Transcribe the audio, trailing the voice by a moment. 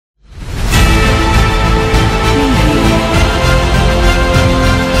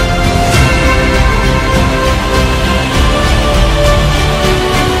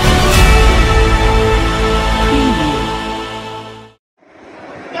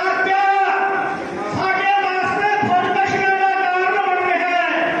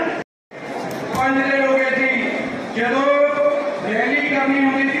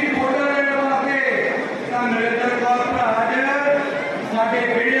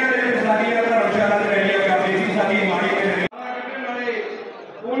ਸਾਡੀਆਂ ਧਰਮਸ਼ਾਲਾ ਦੇ ਰੈਲੀਆਂ ਕਰਦੇ ਸੀ, ਸਾਡੀ ਮਾੜੀ ਦੇ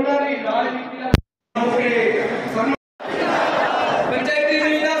ਉਹਨਾਂ ਦੀ ਰਾਜਨੀਤੀ ਪੰਚਾਇਤੀ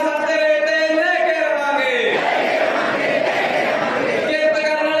ਜ਼ਮੀਨਾਂ ਸਸਤੇ ਰੇਟ ਤੇ ਲੈ ਕੇ ਰਵਾਂਗੇ। ਕਿਰਤ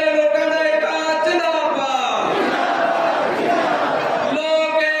ਕਰਨ ਵਾਲੇ ਲੋਕਾਂ ਦਾ ਏਕਤਾ ਜ਼ਿੰਦਾਬਾਦ,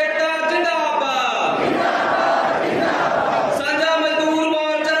 ਲੋਕ ਏਕਤਾ ਜ਼ਿੰਦਾਬਾਦ, ਸਾਂਝਾ ਮਜ਼ਦੂਰ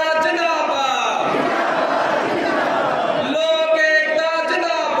ਮੋਰਚਾ ਜ਼ਿੰਦਾਬਾਦ, ਲੋਕ ਏਕਤਾ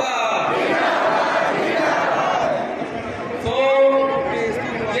ਜ਼ਿੰਦਾਬਾਦ। ਸੋ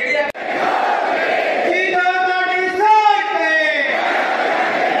ਜਿਹੜੀ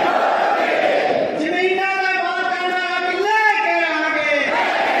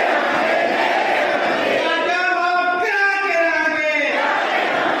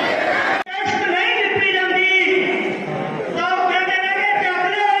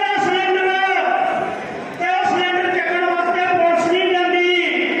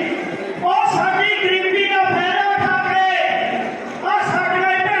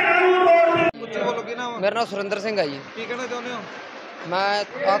मेरा नाम सुरेंद्र सिंह है जी। की कहना चाहते हो? मैं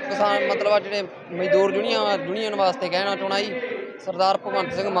किसान मतलब जो मजदूर यूनियन वास्ते कहना चाहना जी, सरदार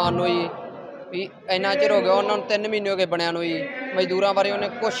भगवंत सिंह मान जी भी इन्ना चिर हो गया उन्होंने 3 महीने हो गए बनया जी। मजदूरों बारे उन्हें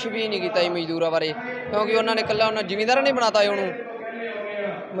कुछ भी नहीं किया जी मजदूरों बारे, क्योंकि उन्होंने कला उन्हें जिमींदार नहीं बनाता उन्होंने,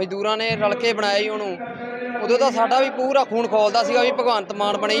 मजदूरों ने रल के बनाया जी उन्होंने। उदों तो साडा भी पूरा खून खोलता सीगा भी भगवंत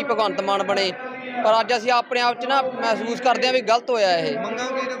मान बने जी, भगवंत मान बने, पर अज असीं अपने आप च ना महसूस करते हैं भी गलत होया ये।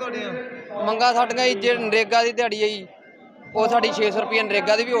 मंगा साडियां जी जे नरेगा की दिहाड़ी है जी वो साड़ी 600 रुपये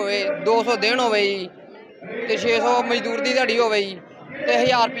नरेगा की भी हो, 200 दिन हो जी, तो 600 मजदूर की दिहाड़ी हो जी, तो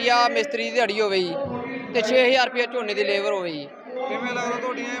 1000 रुपया मिस्त्री की दिहाड़ी हो जी, तो 6000 रुपया झोने की लेबर हो जी।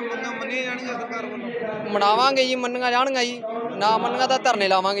 मनावांगे जी, मन्नियां जाणगियां जी, ना मन्नियां तां धरने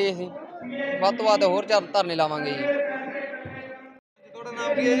लावांगे असीं, वध तो वध होर धरने लावांगे जी।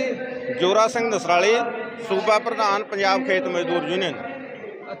 जोरा सिंह नसराली, सूबा प्रधान पंजाब खेत मजदूर यूनियन।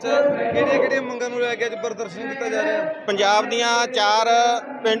 अच्छा, किहड़ियां मंगां नूं लै के अज प्रदर्शन किया जा रहा है? पंजाब दीआं 4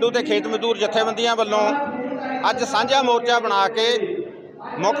 पेंडू ते खेत मजदूर जथेबंदियां वल्लों अज साझा मोर्चा बना के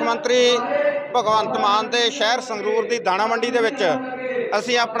मुख मंत्री भगवंत मान दे शहर संगरूर की दाणा मंडी दे विच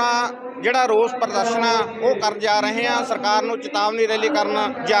असीं अपना जिहड़ा रोस प्रदर्शन आ वो कर जा रहे हैं। सरकार नूं चेतावनी रैली करन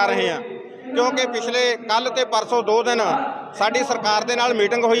जा रहे हैं, क्योंकि पिछले कल ते परसों 2 दिन साडी सरकार दे नाल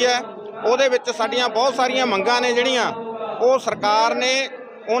मीटिंग हुई है। उहदे विच साडीआं बहुत सारियां मंगां ने जिहड़ियां वो सरकार ने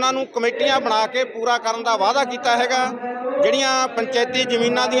उन्हां नूं कमेटियां बना के पूरा करन दा वादा कीता हैगा। जिहड़ियां पंचायती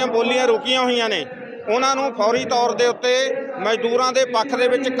ਜ਼ਮੀਨਾਂ ਦੀਆਂ ਬੋਲੀਆਂ ਰੁਕੀਆਂ ਹੋਈਆਂ ने उन्हां नूं फौरी तौर दे उत्ते मजदूरां दे पक्ष दे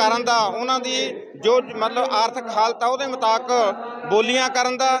विच करन दा, उन्हां दी जो मतलब आर्थिक हालत आ उहदे मुताबिक बोलियां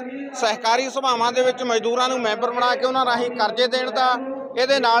करन दा, सहकारी सभावां दे विच मजदूरां नूं मैंबर बना के उन्हां राहीं करजे देण दा,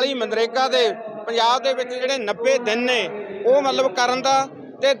 इहदे नाल ही मनरेगा दे पंजाब दे विच जिहड़े 90 दिन ने वो मतलब करन दा,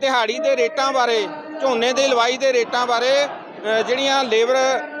 ते दिहाड़ी दे रेटां बारे, झोने दे लवाई दे रेटां बारे ਜਿਹੜੀਆਂ ਲੇਬਰ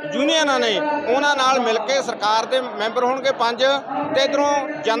ਯੂਨੀਅਨਾਂ ਨੇ ਉਹਨਾਂ ਨਾਲ ਮਿਲ ਕੇ ਸਰਕਾਰ ਦੇ ਮੈਂਬਰ ਹੋਣਗੇ 5, ਤੇ ਇਧਰੋਂ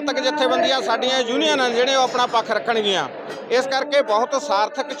ਜਨਤਕ ਜਥੇਬੰਦੀਆਂ ਸਾਡੀਆਂ ਯੂਨੀਅਨਾਂ ਜਿਹੜੇ ਉਹ ਆਪਣਾ ਪੱਖ ਰੱਖਣਗੀਆਂ। ਇਸ ਕਰਕੇ ਬਹੁਤ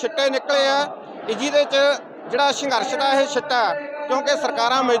ਸਾਰਥਕ ਛਿੱਟੇ ਨਿਕਲੇ ਆ ਜਿਹਦੇ 'ਚ ਜਿਹੜਾ ਸੰਘਰਸ਼ ਦਾ ਇਹ ਛਿੱਟਾ, ਕਿਉਂਕਿ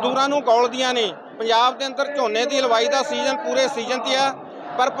ਸਰਕਾਰਾਂ ਮਜ਼ਦੂਰਾਂ ਨੂੰ ਗੌਲਦੀਆਂ ਨੇ। ਪੰਜਾਬ ਦੇ ਅੰਦਰ ਝੋਨੇ ਦੀ ਲਵਾਈ ਦਾ ਸੀਜ਼ਨ ਪੂਰੇ ਸੀਜ਼ਨ 'ਤੇ ਆ,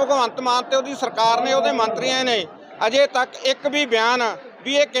 ਪਰ ਭਗਵੰਤ ਮਾਨ ਤੇ ਉਹਦੀ ਸਰਕਾਰ ਨੇ, ਉਹਦੇ ਮੰਤਰੀਆਂ ਨੇ ਅਜੇ ਤੱਕ ਇੱਕ ਵੀ ਬਿਆਨ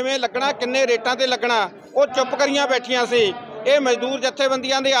ਵੀ ਇਹ ਕਿਵੇਂ ਲੱਗਣਾ, ਕਿੰਨੇ ਰੇਟਾਂ ਤੇ ਲੱਗਣਾ, ਉਹ ਚੁੱਪ ਕਰੀਆਂ ਬੈਠੀਆਂ ਸੀ। ਇਹ ਮਜ਼ਦੂਰ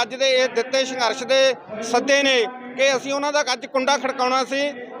ਜਥੇਬੰਦੀਆਂ ਦੇ ਅੱਜ ਦੇ ਇਹ ਦਿੱਤੇ ਸੰਘਰਸ਼ ਦੇ ਸੱਦੇ ਨੇ ਕਿ ਅਸੀਂ ਉਹਨਾਂ ਦਾ ਅੱਜ ਕੁੰਡਾ ਖੜਕਾਉਣਾ ਸੀ।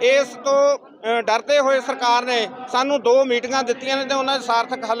 ਇਸ ਤੋਂ ਡਰਦੇ ਹੋਏ ਸਰਕਾਰ ਨੇ ਸਾਨੂੰ 2 ਮੀਟਿੰਗਾਂ ਦਿੱਤੀਆਂ ਨੇ ਤੇ ਉਹਨਾਂ ਦੇ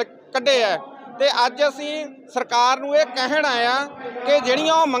ਸਾਰਥਕ ਹੱਲ ਕੱਢੇ ਹੈ। ਤੇ ਅੱਜ ਅਸੀਂ ਸਰਕਾਰ ਨੂੰ ਇਹ ਕਹਿਣ ਆਇਆ ਕਿ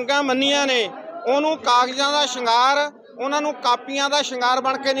ਜਿਹੜੀਆਂ ਉਹ ਮੰਗਾਂ ਮੰਨੀਆਂ ਨੇ ਉਹਨੂੰ ਕਾਗਜ਼ਾਂ ਦਾ ਸ਼ਿੰਗਾਰ, ਉਹਨਾਂ ਨੂੰ ਕਾਪੀਆਂ ਦਾ ਸ਼ਿੰਗਾਰ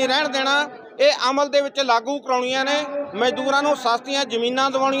ਬਣ ਕੇ ਨਹੀਂ ਰਹਿਣ ਦੇਣਾ, ਇਹ ਅਮਲ ਦੇ ਵਿੱਚ ਲਾਗੂ ਕਰਾਉਣੀਆਂ ਨੇ। ਮਜ਼ਦੂਰਾਂ ਨੂੰ ਸਸਤੀਆਂ ਜ਼ਮੀਨਾਂ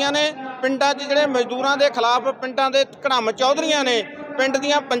ਦਿਵਾਉਣੀਆਂ ਨੇ। ਪਿੰਡਾਂ 'ਚ ਜਿਹੜੇ ਮਜ਼ਦੂਰਾਂ ਦੇ ਖਿਲਾਫ ਪਿੰਡਾਂ ਦੇ ਘੜਮ ਚੌਧਰੀਆਂ ਨੇ, ਪਿੰਡ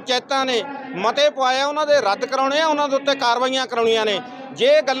ਦੀਆਂ ਪੰਚਾਇਤਾਂ ਨੇ ਮਤੇ ਪਵਾਇਆ, ਉਹਨਾਂ ਦੇ ਰੱਦ ਕਰਾਉਣੇ ਆ, ਉਹਨਾਂ ਦੇ ਉੱਤੇ ਕਾਰਵਾਈਆਂ ਕਰਾਉਣੀਆਂ ਨੇ।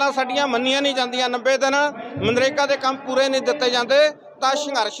 ਜੇ ਗੱਲਾਂ ਸਾਡੀਆਂ ਮੰਨੀਆਂ ਨਹੀਂ ਜਾਂਦੀਆਂ, 90 ਦਿਨ ਮਨਰੇਗਾ ਦੇ ਕੰਮ ਪੂਰੇ ਨਹੀਂ ਦਿੱਤੇ ਜਾਂਦੇ, ਤਾਂ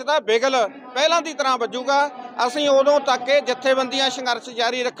ਸੰਘਰਸ਼ ਦਾ ਬਿਗਲ ਪਹਿਲਾਂ ਦੀ ਤਰ੍ਹਾਂ ਵੱਜੂਗਾ। ਅਸੀਂ ਉਦੋਂ ਤੱਕ ਇਹ ਜਥੇਬੰਦੀਆਂ ਸੰਘਰਸ਼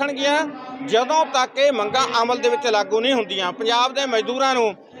ਜਾਰੀ ਰੱਖਣਗੀਆਂ ਜਦੋਂ ਤੱਕ ਇਹ ਮੰਗਾਂ ਅਮਲ ਦੇ ਵਿੱਚ ਲਾਗੂ ਨਹੀਂ ਹੁੰਦੀਆਂ। ਪੰਜਾਬ ਦੇ ਮਜ਼ਦੂਰਾਂ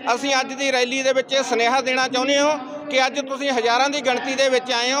ਨੂੰ ਅਸੀਂ ਅੱਜ ਦੀ ਰੈਲੀ ਦੇ ਵਿੱਚ ਇਹ ਸੁਨੇਹਾ ਦੇਣਾ ਚਾਹੁੰਦੇ ਹਾਂ ਕਿ ਅੱਜ ਤੁਸੀਂ ਹਜ਼ਾਰਾਂ ਦੀ ਗਿਣਤੀ ਦੇ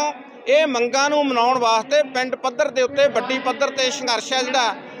ਵਿੱਚ ਆਏ ਹੋ। ਇਹ ਮੰਗਾਂ ਨੂੰ ਮਨਾਉਣ ਵਾਸਤੇ ਪਿੰਡ ਪੱਧਰ ਦੇ ਉੱਤੇ ਵੱਡੀ ਪੱਧਰ ਤੇ ਸੰਘਰਸ਼ ਹੈ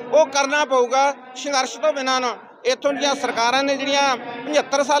ਜਿਹੜਾ ਉਹ ਕਰਨਾ ਪਊਗਾ। ਸੰਘਰਸ਼ ਤੋਂ ਬਿਨਾਂ ਨਾ ਇੱਥੋਂ ਦੀਆਂ ਸਰਕਾਰਾਂ ਨੇ ਜਿਹੜੀਆਂ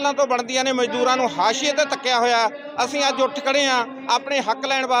 75 ਸਾਲਾਂ ਤੋਂ ਬਣਦੀਆਂ ਨੇ ਮਜ਼ਦੂਰਾਂ ਨੂੰ ਹਾਸ਼ੀਏ ਤੇ ਧੱਕਿਆ ਹੋਇਆ। ਅਸੀਂ ਅੱਜ ਉੱਠ ਖੜੇ ਹਾਂ ਆਪਣੇ ਹੱਕ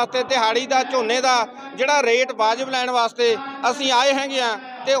ਲੈਣ ਵਾਸਤੇ, ਦਿਹਾੜੀ ਦਾ ਝੋਨੇ ਦਾ ਜਿਹੜਾ ਰੇਟ ਵਾਜਬ ਲੈਣ ਵਾਸਤੇ ਅਸੀਂ ਆਏ ਹੈਗੇ ਆ,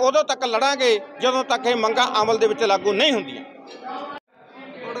 ਤੇ ਉਦੋਂ ਤੱਕ ਲੜਾਂਗੇ ਜਦੋਂ ਤੱਕ ਇਹ ਮੰਗਾਂ ਅਮਲ ਦੇ ਵਿੱਚ ਲਾਗੂ ਨਹੀਂ ਹੁੰਦੀਆਂ।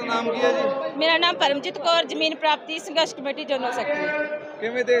 नाम की है जी? मेरा नाम परमजीत कौर, जमीन प्राप्ति संघर्ष कमेटी जनरल सेक्रेटरी।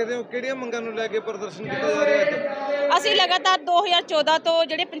 ਕਿਵੇਂ ਦੇਖਦੇ ਹੋ ਕਿਹੜੀਆਂ ਮੰਗਾਂ ਨੂੰ ਲੈ ਕੇ ਪ੍ਰਦਰਸ਼ਨ ਕੀਤਾ ਜਾ ਰਿਹਾ ਅੱਜ? ਅਸੀਂ ਲਗਾਤਾਰ 2014 ਤੋਂ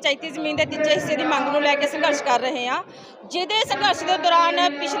ਜਿਹੜੇ ਪੰਚਾਇਤੀ ਜ਼ਮੀਨ ਦੇ ਤੀਜੇ ਹਿੱਸੇ ਦੀ ਮੰਗ ਨੂੰ ਲੈ ਕੇ ਸੰਘਰਸ਼ ਕਰ ਰਹੇ ਹਾਂ, ਜਿਹਦੇ ਸੰਘਰਸ਼ ਦੇ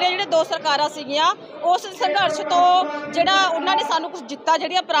ਦੌਰਾਨ ਪਿਛਲੇ ਜਿਹੜੇ 2 ਸਰਕਾਰਾਂ ਸੀਗੀਆਂ ਉਸ ਸੰਘਰਸ਼ ਤੋਂ ਜਿਹੜਾ ਉਹਨਾਂ ਨੇ ਸਾਨੂੰ ਕੁਝ ਜਿੱਤਾਂ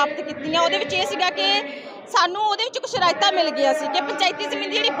ਜਿਹੜੀਆਂ ਪ੍ਰਾਪਤ ਕੀਤੀਆਂ, ਉਹਦੇ ਵਿੱਚ ਇਹ ਸੀਗਾ ਕਿ ਸਾਨੂੰ ਉਹਦੇ ਵਿੱਚ ਕੁਝ ਰਾਇਤਾਂ ਮਿਲ ਗਿਆ ਸੀ ਕਿ ਪੰਚਾਇਤੀ ਜ਼ਮੀਨ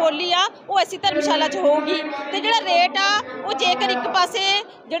ਦੀ ਜਿਹੜੀ ਬੋਲੀ ਆ ਉਹ ਐਸੀ ਧਰਮਸ਼ਾਲਾ 'ਚ ਹੋਊਗੀ ਤੇ ਜਿਹੜਾ ਰੇਟ ਆ ਉਹ ਜੇਕਰ ਇੱਕ ਪਾਸੇ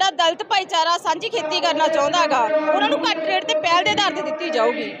ਜਿਹੜਾ ਦਲਿਤ ਭਾਈਚਾਰਾ ਸਾਂਝੀ ਖੇਤੀ ਕਰਨਾ ਚਾਹੁੰਦਾ ਗਾ ਉਹਨਾਂ ਨੂੰ ਘੱਟ ਰੇਟ ਤੇ ਪਹਿਲ ਦੇ ਆਧਾਰ ਤੇ ਦਿੱਤੀ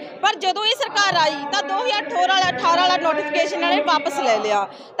ਜਾਊਗੀ। ਪਰ ਜਦੋਂ ਇਹ ਸਰਕਾਰ ਆਈ ਤਾਂ 2018 ਵਾਲਾ ਨੋਟੀਫਿਕੇਸ਼ਨ ਵਾਲੇ ਵਾਪਸ ਲੈ ਲਿਆ।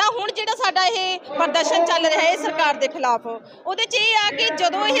 ਤਾਂ ਹੁਣ ਜਿਹੜਾ ਸਾਡਾ ਇਹ ਪ੍ਰਦਰਸ਼ਨ ਚੱਲ ਰਿਹਾ ਹੈ ਸਰਕਾਰ ਦੇ ਖਿਲਾਫ, ਉਹਦੇ 'ਚ ਇਹ ਆ ਕਿ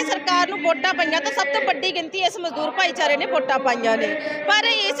ਜਦੋਂ ਇਹ ਸਰਕਾਰ ਨੂੰ ਵੋਟਾਂ ਪਈਆਂ ਤਾਂ ਸਭ ਤੋਂ ਵੱਡੀ ਗਿਣਤੀ ਇਸ ਮਜ਼ਦੂਰ ਭਾਈਚਾਰੇ ਨੇ ਵੋਟਾਂ ਪਾਈਆਂ ਨੇ, ਪਰ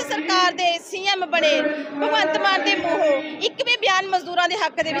ਇਸ ਸਰਕਾਰ ਦੇ ਸੀਐਮ ਬਣੇ ਭਗਵੰਤ ਮਾਨ ਦੇ ਮੂੰਹੋਂ ਇੱਕ ਵੀ ਬਿਆਨ ਮਜ਼ਦੂਰਾਂ ਦੇ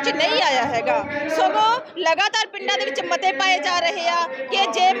ਹੱਕ ਦੇ ਵਿੱਚ ਨਹੀਂ ਆਇਆ ਹੈਗਾ। ਸਗੋਂ ਲਗਾਤਾਰ ਪਿੰਡਾਂ ਦੇ ਵਿੱਚ ਮਤੇ ਪਾਏ ਜਾ ਰਹੇ ਆ ਕਿ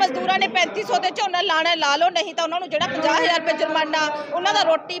ਜੇ ਮਜ਼ਦੂਰਾਂ ਨੇ 3500 ਤੇ ਝੋਨਾ ਲਾਣਾ ਲਾ ਲਓ, ਨਹੀਂ ਤਾਂ ਉਹਨਾਂ ਨੂੰ ਜਿਹੜਾ 50000 ਰੁਪਏ ਜੁਰਮਾਨਾ, ਉਹਨਾਂ ਦਾ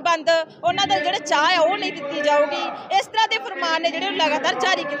ਰੋਟੀ ਬੰਦ, ਉਹਨਾਂ ਦਾ ਜਿਹੜਾ ਚਾਹ ਆ ਉਹ ਨਹੀਂ ਦਿੱਤੀ ਜਾਊਗੀ। ਇਸ ਤਰ੍ਹਾਂ ਦੇ ਫਰਮਾਨ ਨੇ ਜਿਹੜੇ ਲਗਾਤਾਰ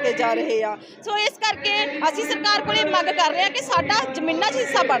ਜਾਰੀ ਕੀਤੇ ਜਾ ਰਹੇ ਆ। ਸੋ ਇਸ ਕਰਕੇ ਅਸੀਂ ਸਰਕਾਰ ਕੋਲੇ ਮੰਗ ਕਰ ਰਹੇ ਆ ਕਿ ਸਾਡਾ ਜ਼ਮੀਨਾਂ 'ਚ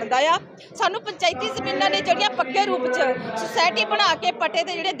ਹਿੱਸਾ ਬਣਦਾ ਆ। ਸਾਨੂੰ ਪੰਚਾਇਤੀ ਜ਼ਮੀਨਾਂ ਨੇ ਜਿਹੜੀਆਂ ਪੱਕੇ ਰੂਪ 'ਚ ਸੁਸਾਇਟੀ ਬਣਾ ਕੇ ਪੱਟੇ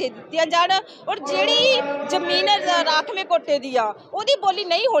ਤੇ ਜਿਹੜੇ ਦੇ ਦਿੱਤੀਆਂ ਜਾਣ, ਔਰ ਜਿਹੜੀ ਜ਼ਮੀਨ ਰਾਖਵੇਂ ਕੋਟੇ ਦੀ ਆ ਉਹਦੀ ਬੋਲੀ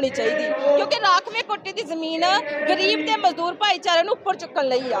ਨਹੀਂ ਹੋਣੀ ਚਾਹੀਦੀ, ਕਿਉਂਕਿ ਰਾਖਵੇਂ ਕੋਟੇ ਦੀ ਜ਼ਮੀਨ ਗਰੀਬ ਤੇ ਮਜ਼ਦੂਰ ਭਾਈਚਾਰੇ ਨੂੰ ਉੱਪਰ ਚੁੱਕਣ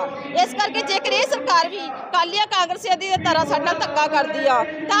ਲਈ ਆ। ਇਸ ਕਰਕੇ ਜੇਕਰ ਇਹ ਸਰਕਾਰ ਵੀ ਕਾਲੀਆਂ ਕਾਂਗਰਸੀਆਂ ਦੀ ਤਰ੍ਹਾਂ ਸਾਡੇ ਨਾਲ ਧੱਕਾ ਕਰਦੀ ਆ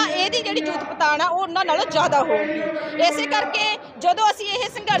ਤਾਂ ਇਹਦੀ ਜਿਹੜੀ ਜੂਤ ਪਤਾਣ ਆ ਉਹ ਉਹਨਾਂ ਨਾਲੋਂ ਜ਼ਿਆਦਾ ਹੋਊਗੀ। ਇਸੇ ਕਰਕੇ ਜਦੋਂ ਅਸੀਂ ਇਹ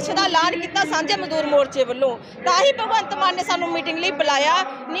ਸੰਘਰਸ਼ ਦਾ ਐਲਾਨ ਕੀਤਾ ਸਾਂਝੇ ਮਜ਼ਦੂਰ ਮੋਰਚੇ ਵੱਲੋਂ, ਤਾਂ ਹੀ ਭਗਵੰਤ ਮਾਨ ਨੇ ਸਾਨੂੰ ਮੀਟਿੰਗ ਲਈ ਬੁਲਾਇਆ।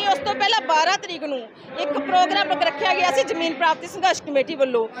 ਨਹੀਂ ਉਸ ਤੋਂ ਪਹਿਲਾਂ 12 ਤਰੀਕ ਨੂੰ ਇੱਕ ਪ੍ਰੋਗਰਾਮ ਰੱਖਿਆ ਗਿਆ ਸੀ ਜ਼ਮੀਨ ਪ੍ਰਾਪਤੀ ਸੰਘਰਸ਼ ਕਮੇਟੀ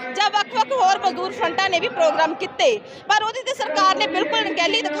ਵੱਲੋਂ, ਜਾਂ ਵੱਖ-ਵੱਖ ਹੋਰ ਮਜ਼ਦੂਰ ਫਰੰਟਾਂ ਨੇ ਵੀ ਪ੍ਰੋਗਰਾਮ ਕੀਤੇ, ਪਰ ਉਹਦੇ ਤੇ ਸਰਕਾਰ ਨੇ ਬਿਲਕੁਲ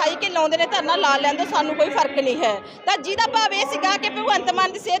ਅਣਗਹਿਲੀ ਦਿਖਾਈ ਕਿ ਲਾਉਂਦੇ ਨੇ ਧਰਨਾ ਲਾ ਲੈਣ ਤੋਂ ਸਾਨੂੰ ਕੋਈ ਫਰਕ ਨਹੀਂ ਹੈ। ਤਾਂ ਜਿਹਦਾ ਭਾਵ ਇਹ ਸੀਗਾ ਕਿ ਭਗਵੰਤ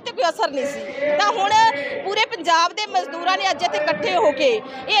ਮਾਨ ਦੀ ਸਿਹਤ ਤੇ ਕੋਈ ਅਸਰ ਨਹੀਂ ਸੀ। ਤਾਂ ਹੁਣ ਪੂਰੇ ਪੰਜਾਬ ਦੇ ਮਜ਼ਦੂਰਾਂ ਨੇ ਅੱਜ ਇੱਥੇ ਇਕੱਠੇ ਹੋ ਕੇ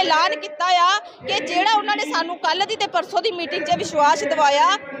ਇਹ ਐਲਾਨ ਕੀਤਾ ਆ ਕਿ ਜਿਹੜਾ ਉਹਨਾਂ ਨੇ ਸਾਨੂੰ ਕੱਲ੍ਹ ਦੀ ਤੇ ਪਰਸੋਂ ਦੀ ਮੀਟਿੰਗ 'ਚ ਵਿਸ਼ਵਾਸ ਦਿਵਾਇਆ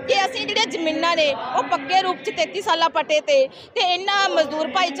ਕਿ ਅਸੀਂ ਜਿਹੜੀਆਂ ਜ਼ਮੀਨਾਂ ਨੇ ਉਹ ਪੱਕੇ ਰੂਪ 'ਚ 33 ਸਾਲਾ ਪੱਟੇ ਤੇ ਇਹਨਾਂ ਮਜ਼ਦੂਰ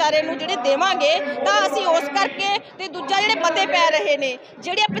ਭਾਈਚਾਰੇ ਨੂੰ ਜਿਹੜੇ ਦੇਵਾਂਗੇ, ਤਾਂ ਅਸੀਂ ਉਸ ਕਰਕੇ ਤੇ ਦੂਜਾ ਜਿਹੜੇ ਮਤੇ ਪੈ ਰਹੇ ਨੇ,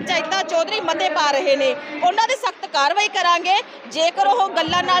 ਜਿਹੜੀਆਂ ਪੰਚਾਇਤਾਂ ਚੌਧਰੀ ਮਤੇ ਪਾ ਰਹੇ ਨੇ, ਉਹਨਾਂ ਦੇ ਸਖਤ ਕਾਰਵਾਈ ਕਰਾਂਗੇ। ਜੇਕਰ ਉਹ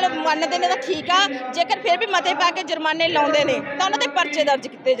ਗੱਲਾਂ ਨਾਲ ਮੰਨਦੇ ਨੇ ਤਾਂ ਠੀਕ ਆ, ਜੇਕਰ ਫਿਰ ਵੀ ਮਤੇ ਪਾ ਕੇ ਜੁਰਮਾਨੇ ਲਾਉਂਦੇ ਨੇ ਤਾਂ ਉਹਨਾਂ ਦੇ ਪਰਚੇ ਦਰਜ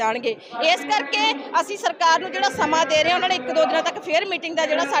ਕੀਤੇ ਜਾਣਗੇ। ਇਸ ਕਰਕੇ ਅਸੀਂ ਸਰਕਾਰ ਨੂੰ ਜਿਹੜਾ ਸਮਾਂ ਦੇ ਰਹੇ ਹਾਂ, ਉਹਨਾਂ ਨੇ 1-2 ਦਿਨਾਂ ਤੱਕ ਫਿਰ ਮੀਟਿੰਗ ਦਾ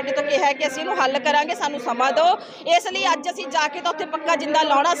ਜਿਹੜਾ ਸਾਡੇ ਤੋਂ ਕਿਹਾ ਕਿ ਅਸੀਂ ਇਹਨੂੰ ਹੱਲ ਕਰਾਂਗੇ, ਸਾਨੂੰ ਸਮਾਂ ਦਿਓ। ਇਸ ਲਈ ਅੱਜ ਅਸੀਂ ਜਾ ਕੇ ਤਾਂ ਉੱਥੇ ਪੱਕਾ ਜਿੰਦਾ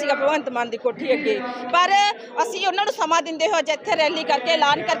ਲਾਉਣਾ ਸੀਗਾ ਭਗਵੰਤ ਮਾਨ ਦੀ ਕੋਠੀ ਅੱਗੇ, ਪਰ ਅਸੀਂ ਉਹਨਾਂ ਨੂੰ ਸਮਾਂ ਦਿੰਦੇ ਹੋਏ ਅੱਜ ਇੱਥੇ ਰੈਲੀ ਕਰਕੇ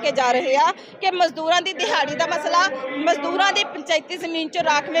ਐਲਾਨ ਕਰਕੇ ਜਾ ਰਹੇ ਆ ਕਿ ਮਜ਼ਦੂਰਾਂ ਦੀ ਦਿਹਾੜੀ ਦਾ ਮਸਲਾ, ਮਜ਼ਦੂਰਾਂ ਦੀ ਪੰਚਾਇਤੀ ਜ਼ਮੀਨ 'ਚੋਂ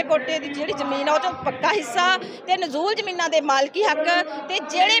ਰਾਖਵੇਂ ਕੋਟੇ ਦੀ ਜਿਹੜੀ ਜ਼ਮੀਨ ਆ ਉਹ 'ਚੋਂ ਪੱਕਾ ਹਿੱਸਾ ਤੇ ਨਜ਼ੂਲ ਜ਼ਮੀਨਾਂ ਦੇ ਮਾਲਕੀ ਹੱਕ, ਤੇ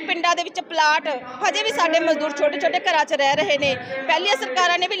ਜਿਹੜੇ ਪਿੰਡਾਂ ਦੇ ਵਿੱਚ ਪਲਾਟ ਹਜੇ ਵੀ ਸਾਡੇ ਮਜ਼ਦੂਰ ਛੋਟੇ-ਛੋਟੇ ਘਰਾਂ 'ਚ ਰਹਿ ਰਹੇ ਨੇ, ਪਹਿਲੀਆਂ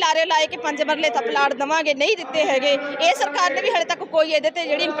ਸਰਕਾਰਾਂ ਨੇ ਵੀ ਲਾਰੇ ਲਾਏ ਕਿ 5 ਮਰਲੇ ਤਾਂ ਪਲਾਟ ਦੇਵਾਂਗੇ, ਨਹੀਂ ਦਿੱਤੇ ਹੈਗੇ। ਇਹ ਸਰਕਾਰ ਨੇ ਵੀ ਹਲੇ ਤੱਕ ਕੋਈ ਇਹਦੇ ਤੇ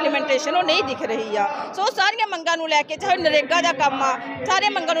ਜਿਹੜੀ ਇੰਪਲੀਮੈਂਟੇਸ਼ਨ ਉਹ ਨਹੀਂ ਦਿਖ ਰਹੀ ਆ। ਸੋ ਸਾਰੀਆਂ ਮੰਗਾਂ ਨੂੰ ਲੈ ਕੇ, ਚਾਹੇ ਨਰੇਗਾ ਦਾ ਕੰਮ ਆ, ਸਾਰੇ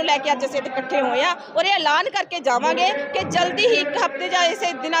ਮੰਗਾਂ ਨੂੰ ਲੈ ਕੇ ਅੱਜ ਅਸੀਂ ਇੱਥੇ ਇਕੱਠੇ ਹੋਏ ਆ ਔਰ ਇਹ ਐਲਾਨ ਕਰਕੇ ਜਾਵਾਂਗੇ ਕਿ ਜਲਦੀ ਹੀ 1 ਹਫ਼ਤੇ ਜਾਂ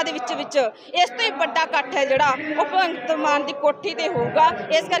ਇਸੇ ਦਿਨਾਂ ਦੇ ਵਿੱਚ ਇਸ ਤੋਂ ਹੀ ਵੱਡਾ ਇਕੱਠ ਹੈ ਜਿਹੜਾ ਉਹ ਭਗਵੰਤ ਮਾਨ ਦੀ ਕੋਠੀ ਤੇ ਹੋਊਗਾ।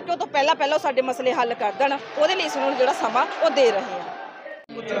 ਇਸ ਕਰਕੇ ਉਹ ਤੋਂ ਪਹਿਲਾਂ ਸਾਡੇ ਮਸਲੇ ਹੱਲ ਕਰ ਦੇਣ, ਉਹਦੇ ਲਈ ਸਾਨੂੰ ਜਿਹੜਾ ਸਮਾਂ ਉਹ ਦੇ ਰਹੇ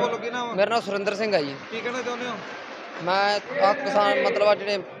ਆ। ਮੇਰਾ ਨਾਮ ਸੁਰਿੰਦਰ ਸਿੰਘ ਆ ਜੀ। ਕੀ ਕਹਿਣਾ ਚਾਹੁੰਦੇ ਹੋ? ਮੈਂ ਕਿਸਾਨ ਮਤਲਬ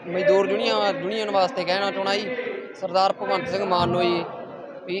ਜਿਹੜੇ ਮਜ਼ਦੂਰ ਯੂਨੀਅਨ ਵਾਸਤੇ ਕਹਿਣਾ ਚਾਹੁੰਦਾ ਜੀ, ਸਰਦਾਰ ਭਗਵੰਤ ਸਿੰਘ ਮਾਨ ਨੂੰ ਜੀ,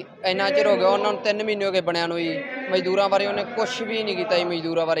 ਵੀ ਇੰਨਾ ਚਿਰ ਹੋ ਗਿਆ ਉਹਨਾਂ ਨੂੰ 3 ਮਹੀਨੇ ਹੋ ਗਏ ਬਣਿਆ ਨੂੰ ਜੀ। ਮਜ਼ਦੂਰਾਂ ਬਾਰੇ ਉਹਨੇ ਕੁਛ ਵੀ ਨਹੀਂ ਕੀਤਾ ਜੀ,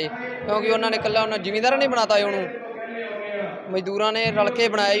 ਮਜ਼ਦੂਰਾਂ ਬਾਰੇ, ਕਿਉਂਕਿ ਉਹਨਾਂ ਨੇ ਇਕੱਲਾ ਉਹਨਾਂ ਜ਼ਿਮੀਂਦਾਰਾਂ ਨੇ ਬਣਾਤਾ ਜੀ ਉਹਨੂੰ, ਮਜ਼ਦੂਰਾਂ ਨੇ ਰਲ ਕੇ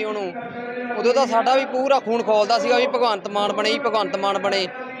ਬਣਾਇਆ ਜੀ ਉਹਨੂੰ। ਉਦੋਂ ਤਾਂ ਸਾਡਾ ਵੀ ਪੂਰਾ ਖੂਨ ਖੋਲਦਾ ਸੀਗਾ ਵੀ ਭਗਵੰਤ ਮਾਨ ਬਣੇ ਜੀ, ਭਗਵੰਤ ਮਾਨ ਬਣੇ,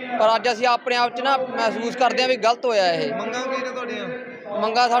 ਪਰ ਅੱਜ ਅਸੀਂ ਆਪਣੇ ਆਪ 'ਚ ਨਾ ਮਹਿਸੂਸ ਕਰਦੇ ਹਾਂ ਵੀ ਗਲਤ ਹੋਇਆ ਇਹ। ਮੰਗਾਂ ਕੀ ਨੇ ਤੁਹਾਡੀਆਂ?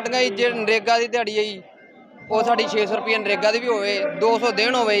 ਮੰਗਾਂ ਸਾਡੀਆਂ ਜੀ, ਜਿਹੜੇ ਨਰੇਗਾ ਦੀ ਦਿਹਾੜੀ ਹੈ ਜੀ ਉਹ ਸਾਡੀ 600 ਰੁਪਏ ਨਰੇਗਾ ਦੀ ਵੀ ਹੋਵੇ, 200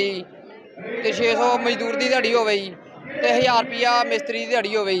 ਦਿਨ ਹੋਵੇ ਜੀ, ਤੇ 600 ਮਜ਼ਦੂਰ ਦੀ ਦਿਹਾੜੀ ਹੋਵੇ ਜੀ, ਤੇ 1000 ਰੁਪਿਆ ਮਿਸਤਰੀ ਦੀ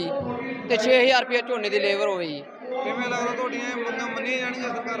ਦਿਹਾੜੀ ਹੋਵੇ ਜੀ, ਤੇ 6000 ਰੁਪਿਆ ਝੋਨੇ ਦੀ ਲੇਬਰ ਹੋਵੇ ਜੀ। ਕਿਵੇਂ ਲੱਗਦਾ ਤੁਹਾਡੀਆਂ ਇਹ ਮੰਗਾਂ ਮੰਨੀਆਂ ਜਾਣਗੀਆਂ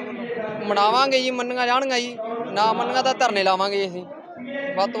ਸਰਕਾਰ ਵੱਲੋਂ? ਮਨਾਵਾਂਗੇ ਜੀ, ਮੰਨੀਆਂ ਜਾਣਗੀਆਂ ਜੀ, ਨਾ ਮੰਨੀਆਂ ਤਾਂ ਧਰਨੇ ਲਾਵਾਂਗੇ ਅਸੀਂ,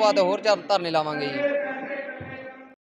 ਵੱਧ ਤੋਂ ਵੱਧ ਹੋਰ ਧਰਨੇ ਲਾਵਾਂਗੇ ਜੀ।